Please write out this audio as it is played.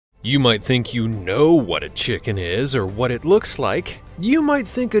You might think you know what a chicken is or what it looks like. You might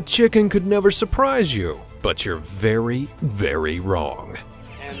think a chicken could never surprise you, but you're very, very wrong.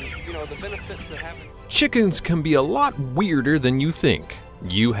 And, you know, the benefits of having... Chickens can be a lot weirder than you think.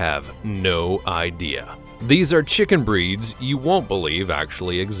 You have no idea. These are chicken breeds you won't believe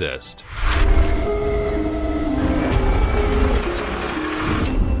actually exist.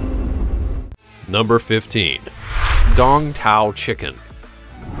 Number 15. Dong Tao chicken.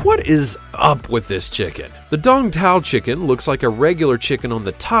 What is up with this chicken? The Dong Tao chicken looks like a regular chicken on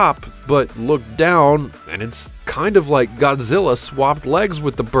the top, but look down and it's kind of like Godzilla swapped legs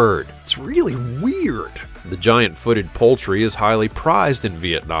with the bird. It's really weird. The giant-footed poultry is highly prized in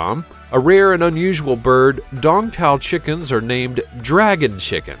Vietnam. A rare and unusual bird, Dong Tao chickens are named dragon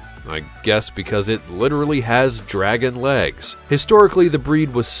chicken. I guess because it literally has dragon legs. Historically, the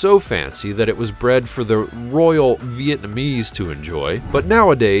breed was so fancy that it was bred for the royal Vietnamese to enjoy, but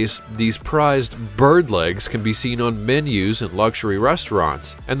nowadays, these prized bird legs can be seen on menus in luxury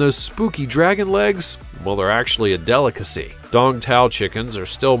restaurants, and those spooky dragon legs, well, they're actually a delicacy. Dong Tao chickens are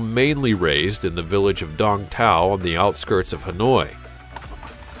still mainly raised in the village of Dong Tao on the outskirts of Hanoi.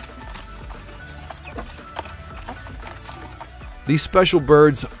 These special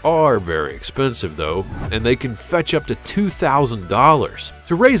birds are very expensive though, and they can fetch up to $2,000.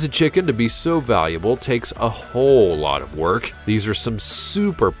 To raise a chicken to be so valuable takes a whole lot of work. These are some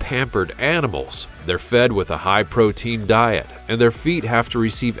super pampered animals. They're fed with a high-protein diet, and their feet have to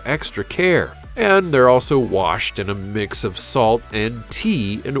receive extra care. And they're also washed in a mix of salt and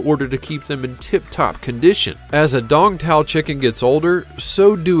tea in order to keep them in tip-top condition. As a Dong Tao chicken gets older,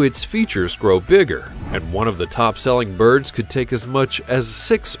 so do its features grow bigger. And one of the top-selling birds could take as much as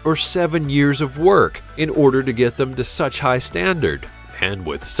 6 or 7 years of work in order to get them to such high standard, and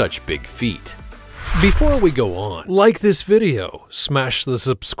with such big feet. Before we go on, like this video, smash the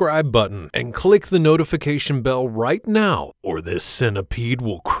subscribe button, and click the notification bell right now, or this centipede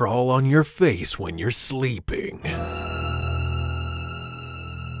will crawl on your face when you're sleeping.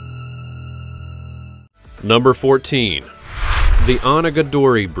 Number 14. The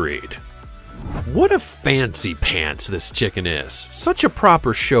Onagadori breed. What a fancy pants this chicken is. Such a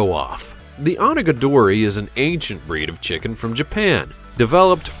proper show-off. The Onagadori is an ancient breed of chicken from Japan.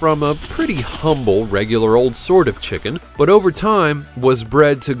 Developed from a pretty humble, regular old sort of chicken, but over time was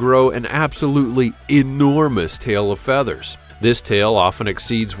bred to grow an absolutely enormous tail of feathers. This tail often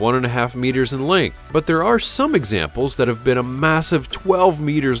exceeds 1.5 meters in length, but there are some examples that have been a massive 12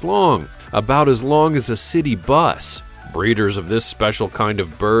 meters long, about as long as a city bus. Breeders of this special kind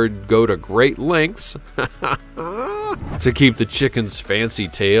of bird go to great lengths to keep the chicken's fancy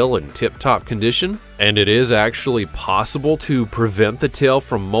tail in tip-top condition, and it is actually possible to prevent the tail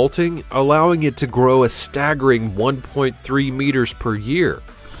from molting, allowing it to grow a staggering 1.3 meters per year.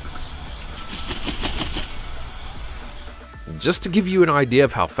 Just to give you an idea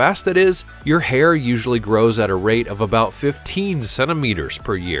of how fast that is, your hair usually grows at a rate of about 15 centimeters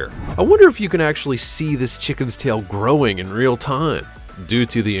per year. I wonder if you can actually see this chicken's tail growing in real time. Due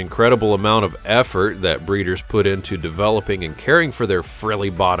to the incredible amount of effort that breeders put into developing and caring for their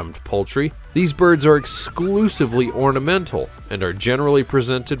frilly-bottomed poultry, these birds are exclusively ornamental and are generally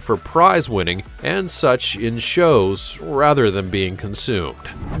presented for prize winning and such in shows rather than being consumed.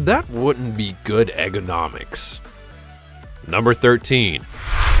 That wouldn't be good ergonomics. Number 13.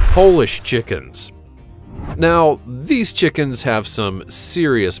 Polish chickens. Now, these chickens have some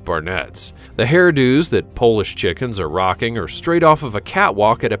serious barnettes. The hairdos that Polish chickens are rocking are straight off of a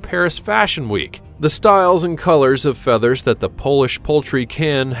catwalk at a Paris Fashion Week. The styles and colors of feathers that the Polish poultry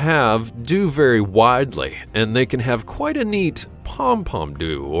can have do vary widely, and they can have quite a neat pom-pom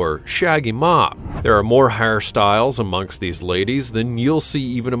do or shaggy mop. There are more hairstyles amongst these ladies than you'll see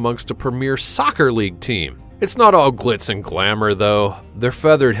even amongst a premier soccer league team. It's not all glitz and glamour though. Their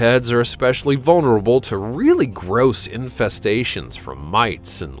feathered heads are especially vulnerable to really gross infestations from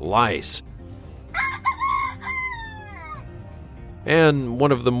mites and lice. And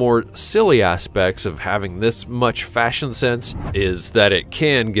one of the more silly aspects of having this much fashion sense is that it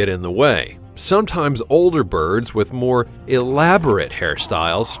can get in the way. Sometimes older birds with more elaborate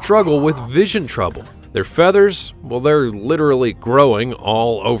hairstyles struggle with vision trouble. Their feathers, well, they're literally growing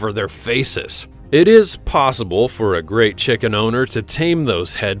all over their faces. It is possible for a great chicken owner to tame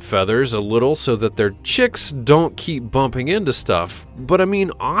those head feathers a little so that their chicks don't keep bumping into stuff, but I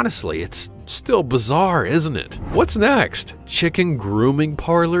mean, honestly, it's still bizarre, isn't it? What's next? Chicken grooming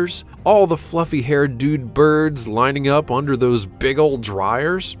parlors? All the fluffy-haired dude birds lining up under those big old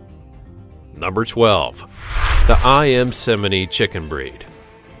dryers? Number 12. The Iamsemini chicken breed.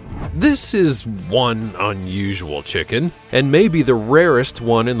 This is one unusual chicken, and maybe the rarest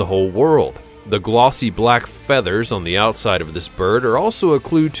one in the whole world. The glossy black feathers on the outside of this bird are also a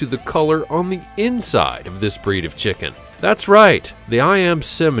clue to the color on the inside of this breed of chicken. That's right, the Iam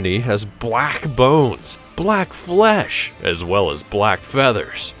Simini has black bones, black flesh, as well as black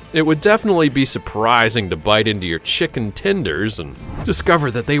feathers. It would definitely be surprising to bite into your chicken tenders and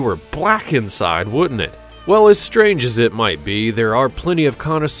discover that they were black inside, wouldn't it? Well, as strange as it might be, there are plenty of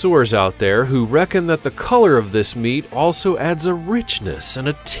connoisseurs out there who reckon that the color of this meat also adds a richness and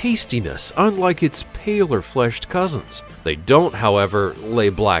a tastiness unlike its paler fleshed cousins. They don't, however, lay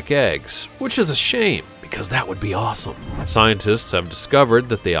black eggs, which is a shame because that would be awesome. Scientists have discovered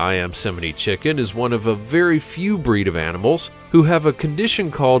that the Iam Simini chicken is one of a very few breed of animals who have a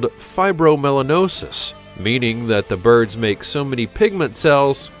condition called fibromelanosis, meaning that the birds make so many pigment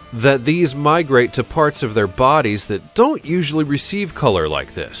cells that these migrate to parts of their bodies that don't usually receive color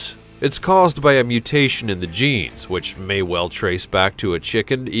like this. It's caused by a mutation in the genes, which may well trace back to a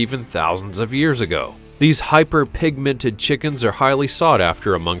chicken even thousands of years ago. These hyper-pigmented chickens are highly sought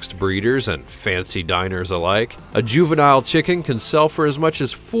after amongst breeders and fancy diners alike. A juvenile chicken can sell for as much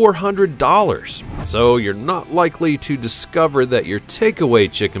as $400, so you're not likely to discover that your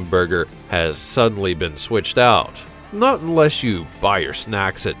takeaway chicken burger has suddenly been switched out. Not unless you buy your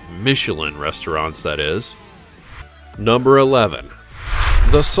snacks at Michelin restaurants, that is. Number 11.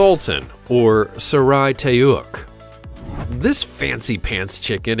 The Sultan, or Sarai Taouk. This fancy pants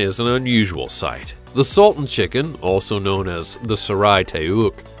chicken is an unusual sight. The Sultan chicken, also known as the Sarai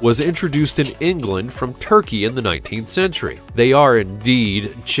Taouk, was introduced in England from Turkey in the 19th century. They are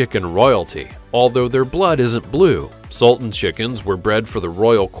indeed chicken royalty, although their blood isn't blue. Sultan chickens were bred for the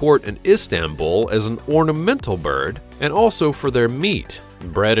royal court in Istanbul as an ornamental bird and also for their meat.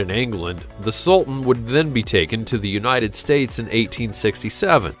 Bred in England, the Sultan would then be taken to the United States in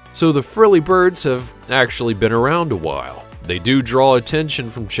 1867, so the frilly birds have actually been around a while. They do draw attention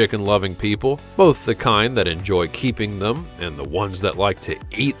from chicken-loving people, both the kind that enjoy keeping them and the ones that like to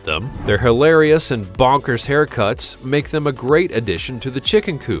eat them. Their hilarious and bonkers haircuts make them a great addition to the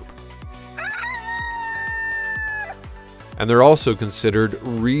chicken coop. And they're also considered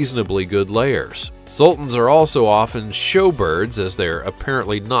reasonably good layers. Sultans are also often showbirds as they're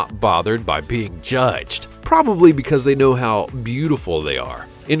apparently not bothered by being judged, probably because they know how beautiful they are.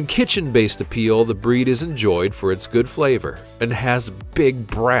 In kitchen-based appeal, the breed is enjoyed for its good flavor and has big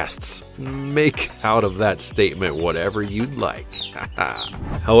breasts. Make out of that statement whatever you'd like.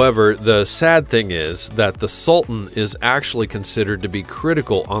 However, the sad thing is that the Sultan is actually considered to be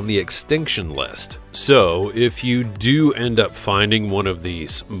critical on the extinction list. So, if you do end up finding one of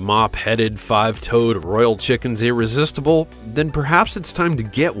these mop-headed, five-toed royal chickens irresistible, then perhaps it's time to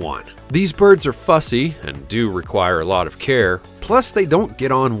get one. These birds are fussy and do require a lot of care, plus they don't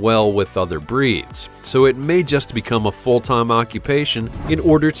get on well with other breeds, so it may just become a full-time occupation in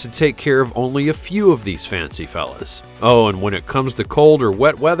order to take care of only a few of these fancy fellas. Oh, and when it comes to cold or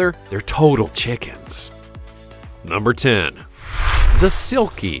wet weather, they're total chickens. Number 10. The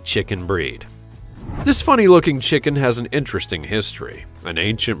Silky chicken breed. This funny-looking chicken has an interesting history. An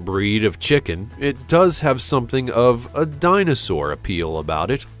ancient breed of chicken, it does have something of a dinosaur appeal about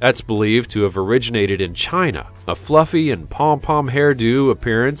it. That's believed to have originated in China. A fluffy and pom-pom hairdo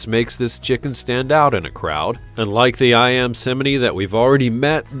appearance makes this chicken stand out in a crowd. And like the Iam Simini that we've already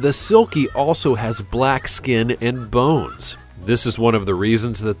met, the Silky also has black skin and bones. This is one of the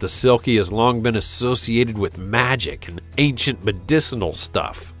reasons that the Silky has long been associated with magic and ancient medicinal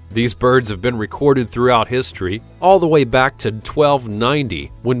stuff. These birds have been recorded throughout history, all the way back to 1290,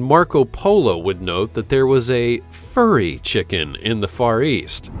 when Marco Polo would note that there was a furry chicken in the Far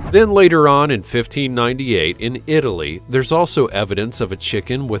East. Then later on in 1598 in Italy, there's also evidence of a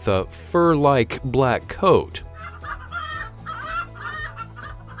chicken with a fur-like black coat.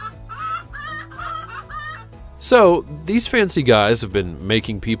 So, these fancy guys have been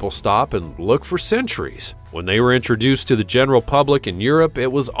making people stop and look for centuries. When they were introduced to the general public in Europe,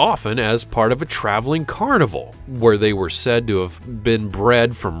 it was often as part of a traveling carnival, where they were said to have been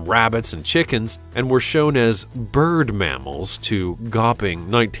bred from rabbits and chickens and were shown as bird mammals to gawping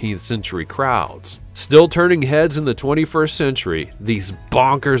 19th century crowds. Still turning heads in the 21st century, these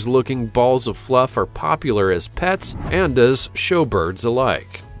bonkers-looking balls of fluff are popular as pets and as showbirds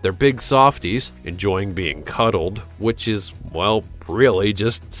alike. They're big softies, enjoying being cuddled, which is, well, really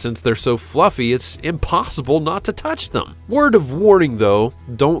just since they're so fluffy, it's impossible not to touch them. Word of warning though,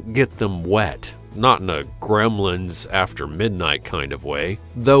 don't get them wet. not in a Gremlins after midnight kind of way,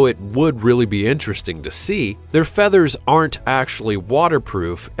 though it would really be interesting to see. Their feathers aren't actually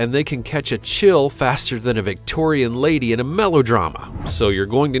waterproof, and they can catch a chill faster than a Victorian lady in a melodrama. So you're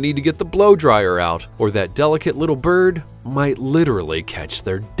going to need to get the blow dryer out, or that delicate little bird might literally catch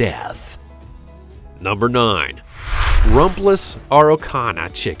their death. Number 9. Rumpless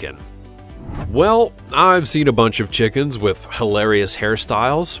Araucana chicken. Well, I've seen a bunch of chickens with hilarious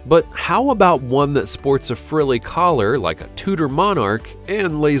hairstyles, but how about one that sports a frilly collar like a Tudor monarch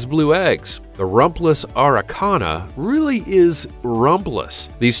and lays blue eggs? The rumpless Araucana really is rumpless.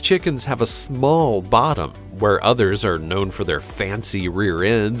 These chickens have a small bottom, where others are known for their fancy rear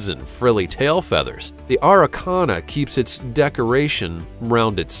ends and frilly tail feathers. The Araucana keeps its decoration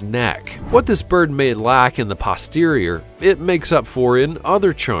around its neck. What this bird may lack in the posterior, it makes up for in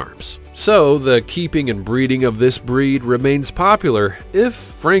other charms. So the keeping and breeding of this breed remains popular, if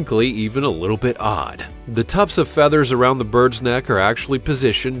frankly even a little bit odd. The tufts of feathers around the bird's neck are actually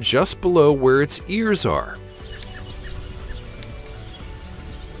positioned just below where its ears are.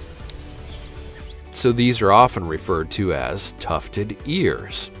 So these are often referred to as tufted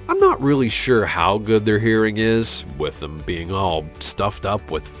ears. I'm not really sure how good their hearing is, with them being all stuffed up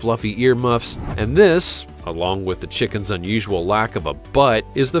with fluffy earmuffs, and this, along with the chicken's unusual lack of a butt,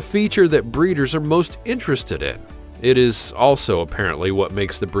 is the feature that breeders are most interested in. It is also apparently what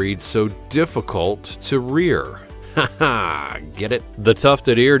makes the breed so difficult to rear. Haha, get it? The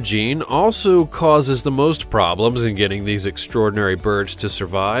tufted ear gene also causes the most problems in getting these extraordinary birds to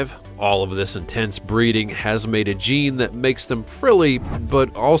survive. All of this intense breeding has made a gene that makes them frilly,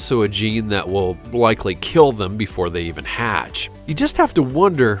 but also a gene that will likely kill them before they even hatch. You just have to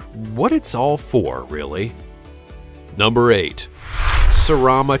wonder what it's all for, really. Number 8.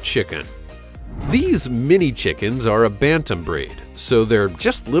 Sarama chicken. These mini chickens are a bantam breed, so they're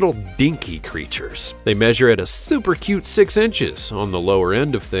just little dinky creatures. They measure at a super cute 6 inches on the lower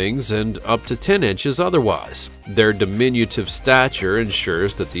end of things and up to 10 inches otherwise. Their diminutive stature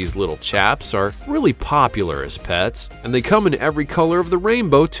ensures that these little chaps are really popular as pets, and they come in every color of the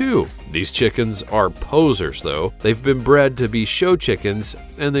rainbow too. These chickens are posers though. They've been bred to be show chickens,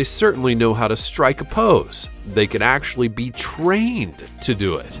 and they certainly know how to strike a pose. They can actually be trained to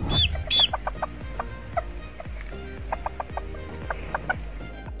do it.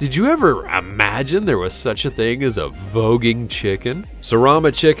 Did you ever imagine there was such a thing as a voguing chicken?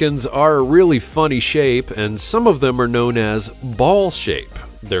 Sarama chickens are a really funny shape, and some of them are known as ball shape.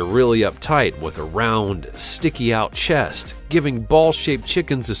 They're really uptight with a round, sticky out chest, giving ball-shaped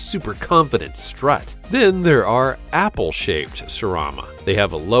chickens a super confident strut. Then there are apple-shaped Sarama. They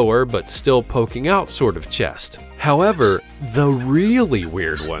have a lower but still poking out sort of chest. However, the really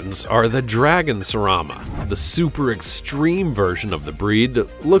weird ones are the dragon Sarama, the super extreme version of the breed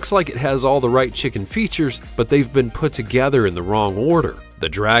that looks like it has all the right chicken features, but they've been put together in the wrong order. The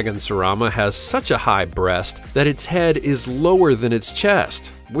dragon Sarama has such a high breast that its head is lower than its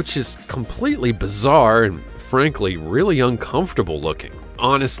chest, which is completely bizarre and frankly really uncomfortable looking.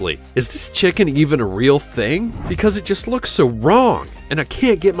 Honestly, is this chicken even a real thing? Because it just looks so wrong, and I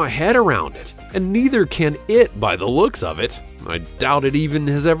can't get my head around it. And neither can it by the looks of it. I doubt it even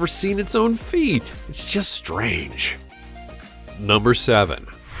has ever seen its own feet. It's just strange. Number 7.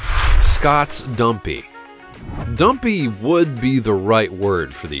 Scots Dumpy. Dumpy would be the right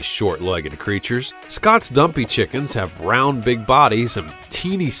word for these short-legged creatures. Scots Dumpy chickens have round big bodies and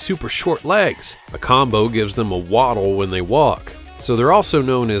teeny super short legs. A combo gives them a waddle when they walk. So they're also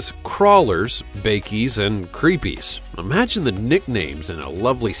known as crawlers, bakies, and creepies. Imagine the nicknames in a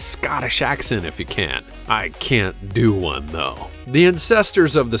lovely Scottish accent if you can. I can't do one though. The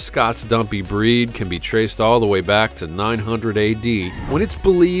ancestors of the Scots Dumpy breed can be traced all the way back to 900 AD, when it's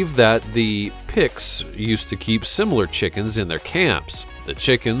believed that the Picts used to keep similar chickens in their camps. The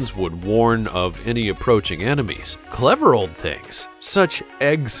chickens would warn of any approaching enemies. Clever old things. Such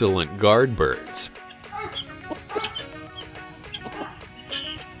excellent guard birds.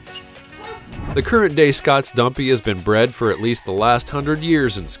 The current day Scots Dumpy has been bred for at least the last 100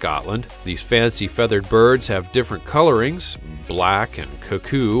 years in Scotland. These fancy feathered birds have different colorings. Black and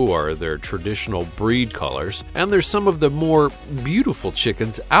cuckoo are their traditional breed colors, and there's some of the more beautiful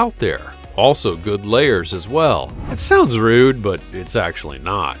chickens out there. Also good layers as well. It sounds rude, but it's actually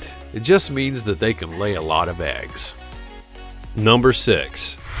not. It just means that they can lay a lot of eggs. Number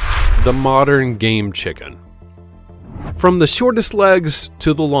 6. The modern game chicken. From the shortest legs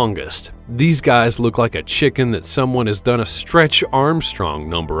to the longest, these guys look like a chicken that someone has done a Stretch Armstrong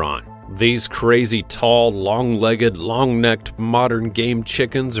number on. These crazy tall, long-legged, long-necked modern game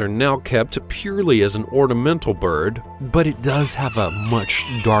chickens are now kept purely as an ornamental bird, but it does have a much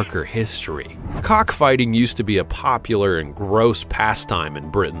darker history. Cockfighting used to be a popular and gross pastime in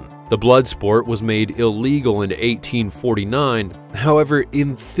Britain. The blood sport was made illegal in 1849. However,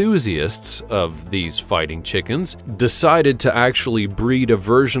 enthusiasts of these fighting chickens decided to actually breed a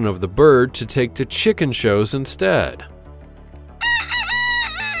version of the bird to take to chicken shows instead.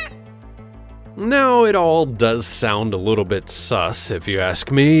 Now, it all does sound a little bit sus if you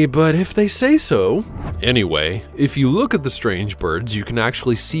ask me, but if they say so. Anyway, if you look at the strange birds, you can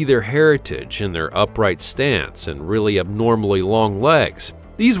actually see their heritage in their upright stance and really abnormally long legs.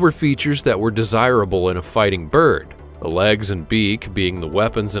 These were features that were desirable in a fighting bird, the legs and beak being the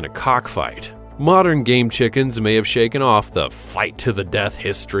weapons in a cockfight. Modern game chickens may have shaken off the fight-to-the-death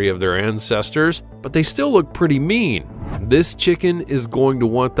history of their ancestors, but they still look pretty mean. This chicken is going to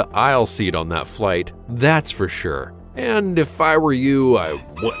want the aisle seat on that flight, that's for sure. And if I were you, I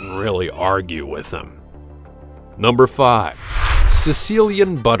wouldn't really argue with them. Number 5.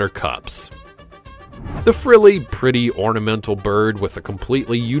 Sicilian Buttercups. The frilly, pretty ornamental bird with a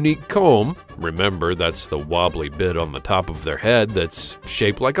completely unique comb. Remember, that's the wobbly bit on the top of their head that's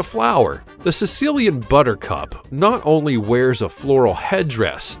shaped like a flower. The Sicilian buttercup not only wears a floral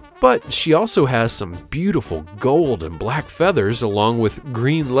headdress, but she also has some beautiful gold and black feathers along with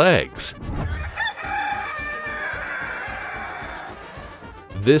green legs.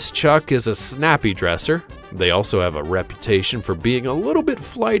 This chuck is a snappy dresser. They also have a reputation for being a little bit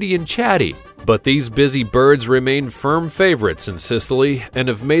flighty and chatty. But these busy birds remain firm favorites in Sicily and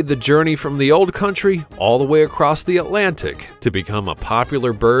have made the journey from the old country all the way across the Atlantic to become a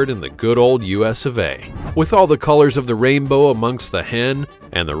popular bird in the good old US of A. With all the colors of the rainbow amongst the hen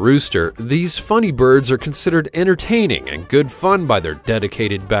and the rooster, these funny birds are considered entertaining and good fun by their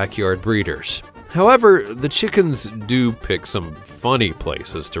dedicated backyard breeders. However, the chickens do pick some funny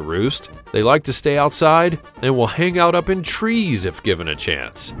places to roost. They like to stay outside and will hang out up in trees if given a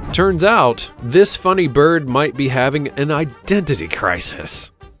chance. Turns out, this funny bird might be having an identity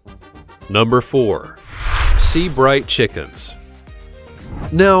crisis. Number 4. Seabright chickens.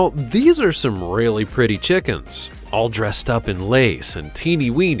 Now, these are some really pretty chickens. All dressed up in lace and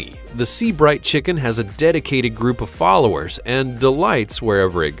teeny-weeny, the Seabright chicken has a dedicated group of followers and delights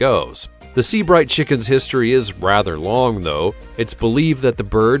wherever it goes. The Seabright chicken's history is rather long, though. It's believed that the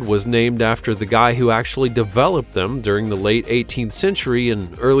bird was named after the guy who actually developed them during the late 18th century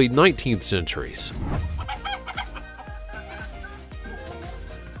and early 19th centuries.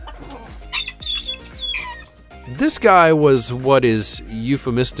 This guy was what is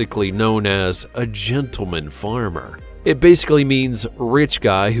euphemistically known as a gentleman farmer. It basically means rich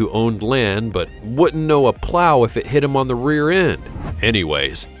guy who owned land but wouldn't know a plow if it hit him on the rear end.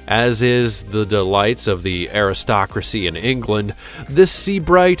 Anyways, as is the delights of the aristocracy in England, this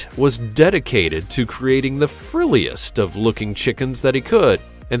Seabright was dedicated to creating the frilliest of looking chickens that he could,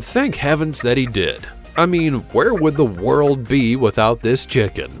 and thank heavens that he did. I mean, where would the world be without this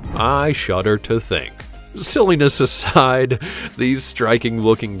chicken? I shudder to think. Silliness aside, these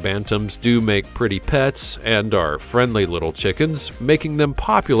striking-looking bantams do make pretty pets and are friendly little chickens, making them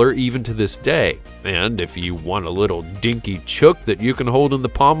popular even to this day. And if you want a little dinky chook that you can hold in the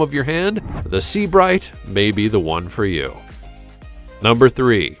palm of your hand, the Seabright may be the one for you. Number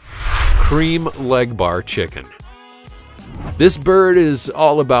 3. Cream leg bar chicken. This bird is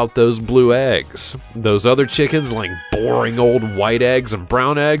all about those blue eggs. Those other chickens like boring old white eggs and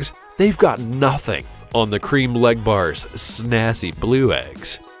brown eggs, they've got nothing on the cream leg bar's snazzy blue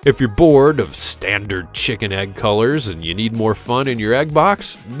eggs. If you're bored of standard chicken egg colors and you need more fun in your egg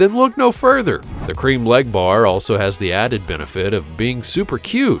box, then look no further. The cream leg bar also has the added benefit of being super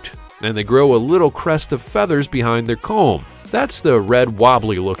cute, and they grow a little crest of feathers behind their comb. That's the red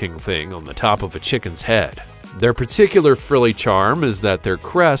wobbly looking thing on the top of a chicken's head. Their particular frilly charm is that their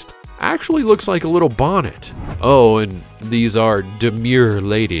crest actually looks like a little bonnet. Oh, and these are demure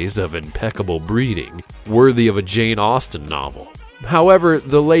ladies of impeccable breeding, worthy of a Jane Austen novel. However,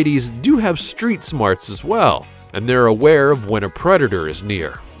 the ladies do have street smarts as well, and they're aware of when a predator is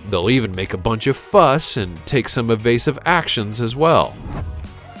near. They'll even make a bunch of fuss and take some evasive actions as well.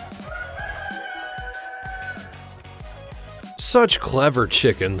 Such clever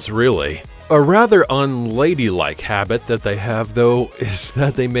chickens, really. A rather unladylike habit that they have, though, is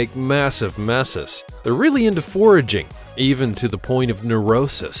that they make massive messes. They're really into foraging, even to the point of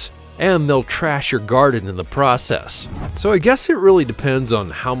neurosis, and they'll trash your garden in the process. So I guess it really depends on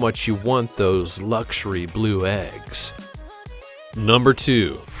how much you want those luxury blue eggs. Number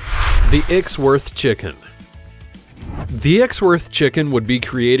 2. The Ixworth chicken. The Exworth chicken would be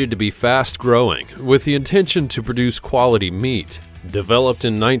created to be fast-growing, with the intention to produce quality meat. Developed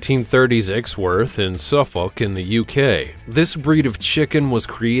in 1930s Exworth in Suffolk in the UK, this breed of chicken was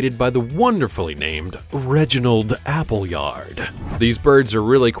created by the wonderfully named Reginald Appleyard. These birds are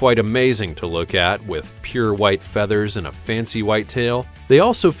really quite amazing to look at, with pure white feathers and a fancy white tail. They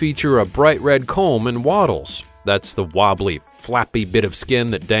also feature a bright red comb and wattles. That's the wobbly, flappy bit of skin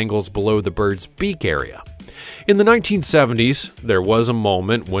that dangles below the bird's beak area. In the 1970s, there was a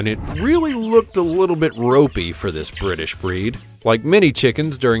moment when it really looked a little bit ropey for this British breed. Like many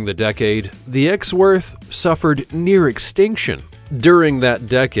chickens during the decade, the Exworth suffered near extinction. During that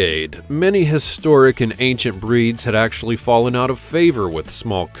decade, many historic and ancient breeds had actually fallen out of favor with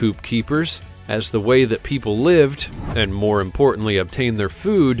small coop keepers, as the way that people lived, and more importantly obtained their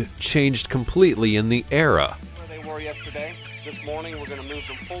food, changed completely in the era. Where they were yesterday, this morning we're going to move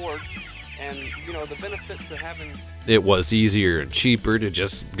them forward, and you know the benefit to having. It was easier and cheaper to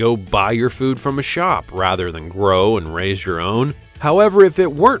just go buy your food from a shop rather than grow and raise your own. However, if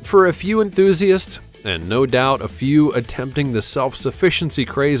it weren't for a few enthusiasts, and no doubt a few attempting the self-sufficiency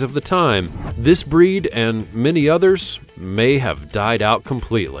craze of the time, this breed and many others may have died out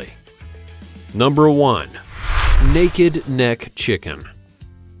completely. Number 1. Naked neck chicken.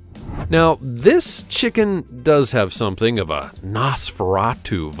 Now, this chicken does have something of a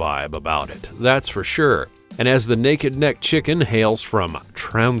Nosferatu vibe about it, that's for sure. And as the naked neck chicken hails from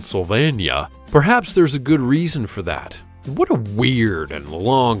Transylvania, perhaps there's a good reason for that. What a weird and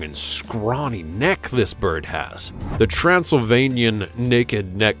long and scrawny neck this bird has. The Transylvanian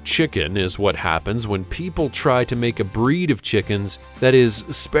naked neck chicken is what happens when people try to make a breed of chickens that is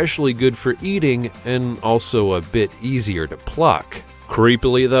especially good for eating and also a bit easier to pluck.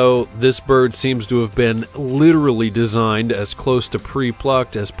 Creepily though, this bird seems to have been literally designed as close to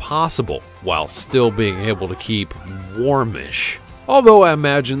pre-plucked as possible, while still being able to keep warmish. Although I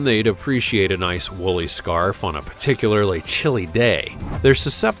imagine they'd appreciate a nice woolly scarf on a particularly chilly day. They're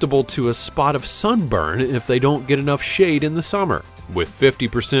susceptible to a spot of sunburn if they don't get enough shade in the summer. With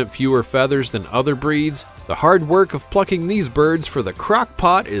 50% fewer feathers than other breeds, the hard work of plucking these birds for the crock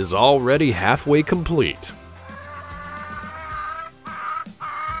pot is already halfway complete.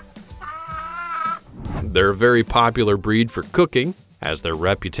 They're a very popular breed for cooking, as their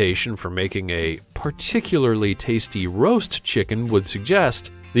reputation for making a particularly tasty roast chicken would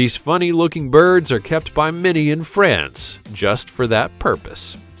suggest. These funny-looking birds are kept by many in France just for that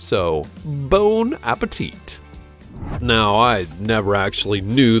purpose. So, bon appetit! Now, I never actually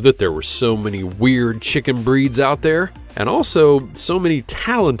knew that there were so many weird chicken breeds out there, and also so many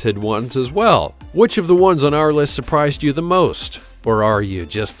talented ones as well. Which of the ones on our list surprised you the most? Or are you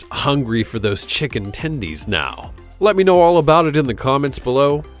just hungry for those chicken tendies now? Let me know all about it in the comments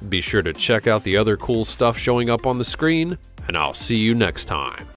below. Be sure to check out the other cool stuff showing up on the screen, and I'll see you next time.